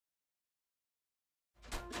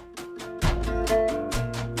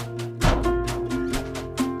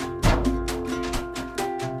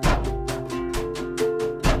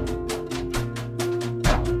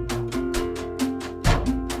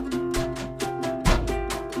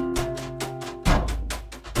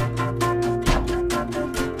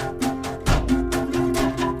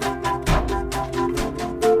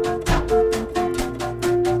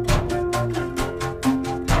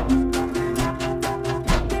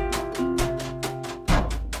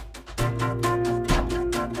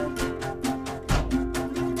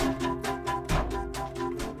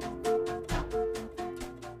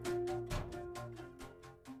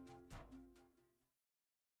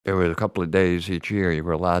There was a couple of days each year you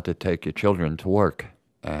were allowed to take your children to work.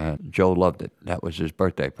 And Joe loved it. That was his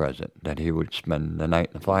birthday present, that he would spend the night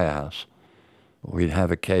in the firehouse. We'd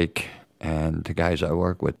have a cake, and the guys I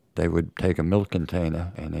work with, they would take a milk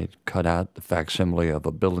container and they'd cut out the facsimile of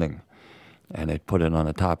a building and they'd put it on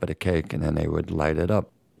the top of the cake and then they would light it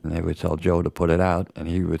up. And they would tell Joe to put it out and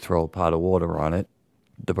he would throw a pot of water on it.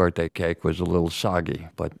 The birthday cake was a little soggy,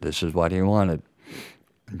 but this is what he wanted.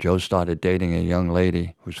 Joe started dating a young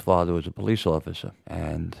lady whose father was a police officer.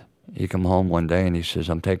 And he come home one day and he says,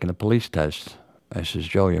 I'm taking a police test. I says,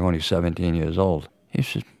 Joe, you're only 17 years old. He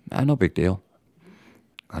says, no big deal.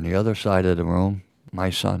 On the other side of the room, my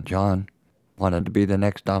son, John, wanted to be the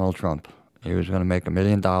next Donald Trump. He was going to make $1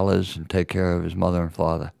 million and take care of his mother and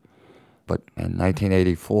father. But in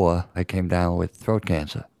 1984, I came down with throat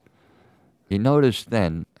cancer. He noticed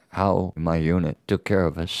then how my unit took care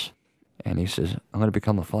of us. And he says, I'm going to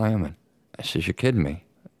become a fireman. I says, you're kidding me.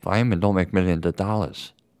 Firemen don't make millions of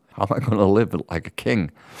dollars. How am I going to live like a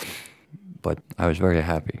king? But I was very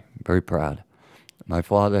happy, very proud. My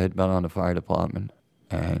father had been on the fire department,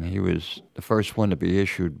 and he was the first one to be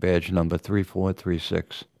issued badge number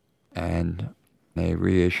 3436. And they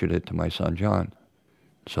reissued it to my son, John.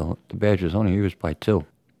 So the badge was only used by 2.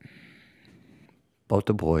 Both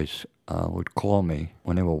the boys would call me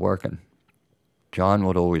when they were working. John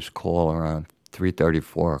would always call around 3:30,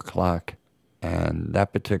 4 o'clock. And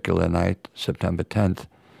that particular night, September 10th,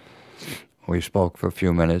 we spoke for a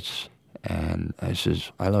few minutes. And I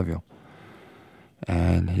says, I love you.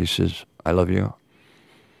 And he says, I love you.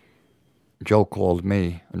 Joe called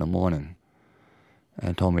me in the morning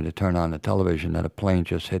and told me to turn on the television that a plane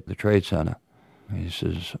just hit the Trade Center. He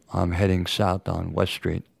says, I'm heading south on West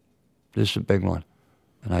Street. This is a big one.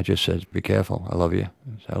 And I just said, be careful. I love you.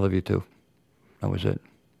 He said, I love you too. That was it.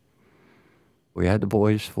 We had the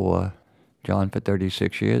boys for John for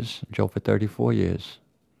 36 years, Joe for 34 years,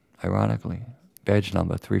 ironically. Badge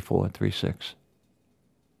number 3436.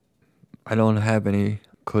 I don't have any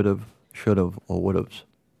could've, should've, or would'ves.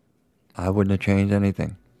 I wouldn't have changed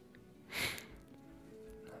anything.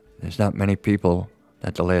 There's not many people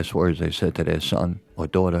that the last words they said to their son or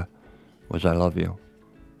daughter was, I love you.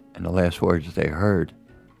 And the last words they heard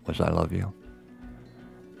was, I love you.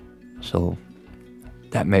 So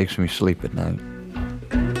that makes me sleep at night.